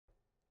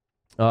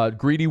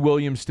Greedy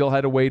Williams still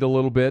had to wait a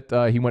little bit.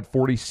 He went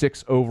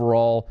 46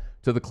 overall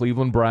to the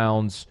Cleveland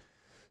Browns.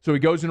 So he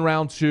goes in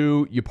round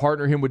 2. You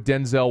partner him with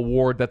Denzel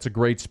Ward. That's a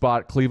great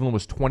spot. Cleveland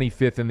was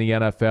 25th in the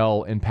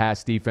NFL in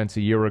pass defense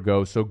a year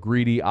ago. So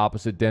Greedy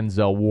opposite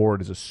Denzel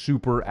Ward is a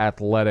super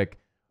athletic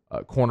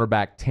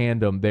cornerback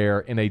tandem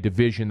there in a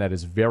division that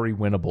is very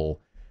winnable.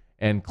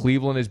 And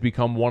Cleveland has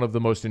become one of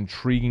the most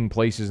intriguing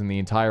places in the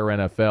entire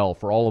NFL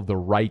for all of the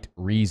right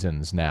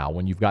reasons now.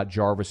 When you've got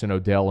Jarvis and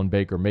Odell and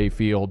Baker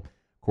Mayfield,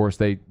 of course,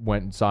 they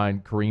went and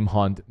signed Kareem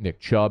Hunt. Nick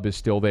Chubb is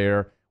still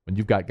there. When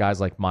you've got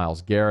guys like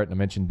Myles Garrett, and I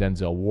mentioned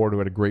Denzel Ward, who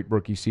had a great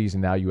rookie season,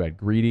 now you had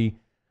Greedy.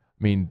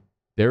 I mean,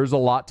 there's a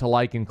lot to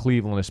like in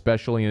Cleveland,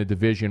 especially in a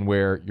division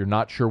where you're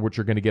not sure what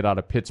you're going to get out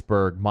of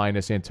Pittsburgh,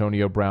 minus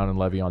Antonio Brown and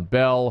Le'Veon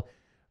Bell.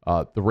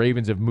 The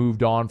Ravens have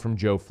moved on from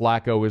Joe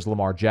Flacco. Is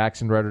Lamar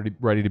Jackson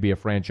ready to be a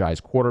franchise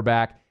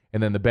quarterback?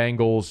 And then the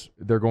Bengals,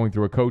 they're going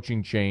through a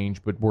coaching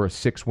change, but were a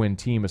 6-win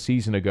team a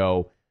season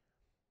ago.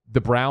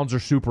 The Browns are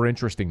super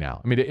interesting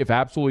now. I mean, if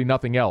absolutely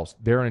nothing else,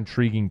 they're an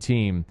intriguing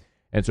team.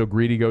 And so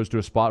Greedy goes to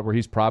a spot where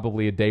he's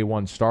probably a day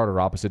one starter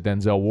opposite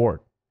Denzel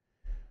Ward.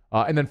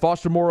 And then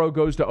Foster Moreau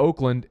goes to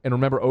Oakland. And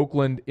remember,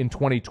 Oakland in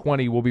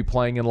 2020 will be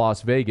playing in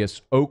Las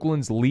Vegas.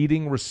 Oakland's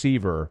leading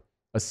receiver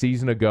a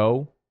season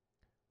ago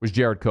was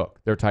Jared Cook,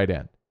 their tight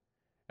end.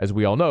 As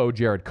we all know,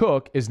 Jared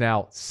Cook is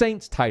now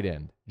Saints tight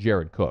end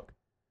Jared Cook.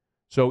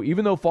 So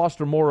even though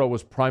Foster Moreau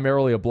was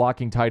primarily a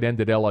blocking tight end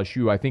at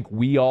LSU, I think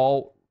we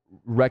all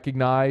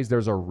recognize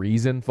there's a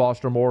reason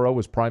Foster Moreau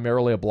was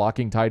primarily a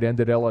blocking tight end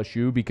at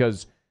LSU,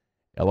 because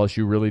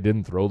LSU really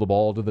didn't throw the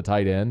ball to the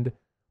tight end.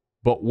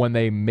 But when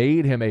they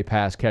made him a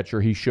pass catcher,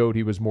 he showed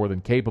he was more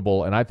than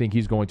capable, and I think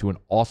he's going to an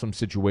awesome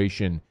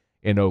situation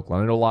in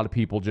Oakland. I know a lot of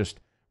people just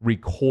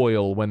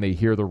recoil when they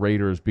hear the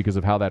Raiders because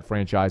of how that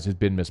franchise has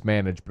been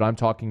mismanaged, but I'm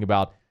talking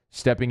about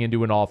stepping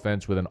into an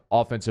offense with an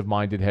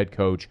offensive-minded head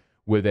coach,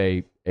 with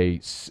a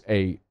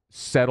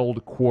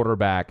settled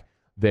quarterback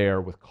there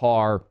with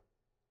Carr,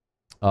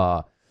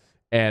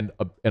 and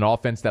an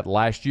offense that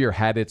last year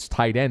had its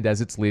tight end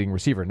as its leading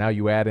receiver. Now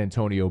you add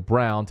Antonio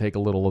Brown, take a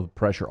little of the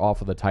pressure off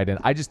of the tight end.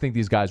 I just think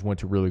these guys went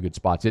to really good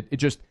spots.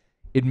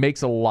 It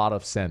makes a lot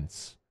of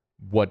sense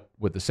what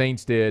the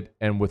Saints did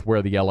and with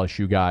where the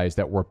LSU guys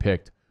that were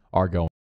picked are going.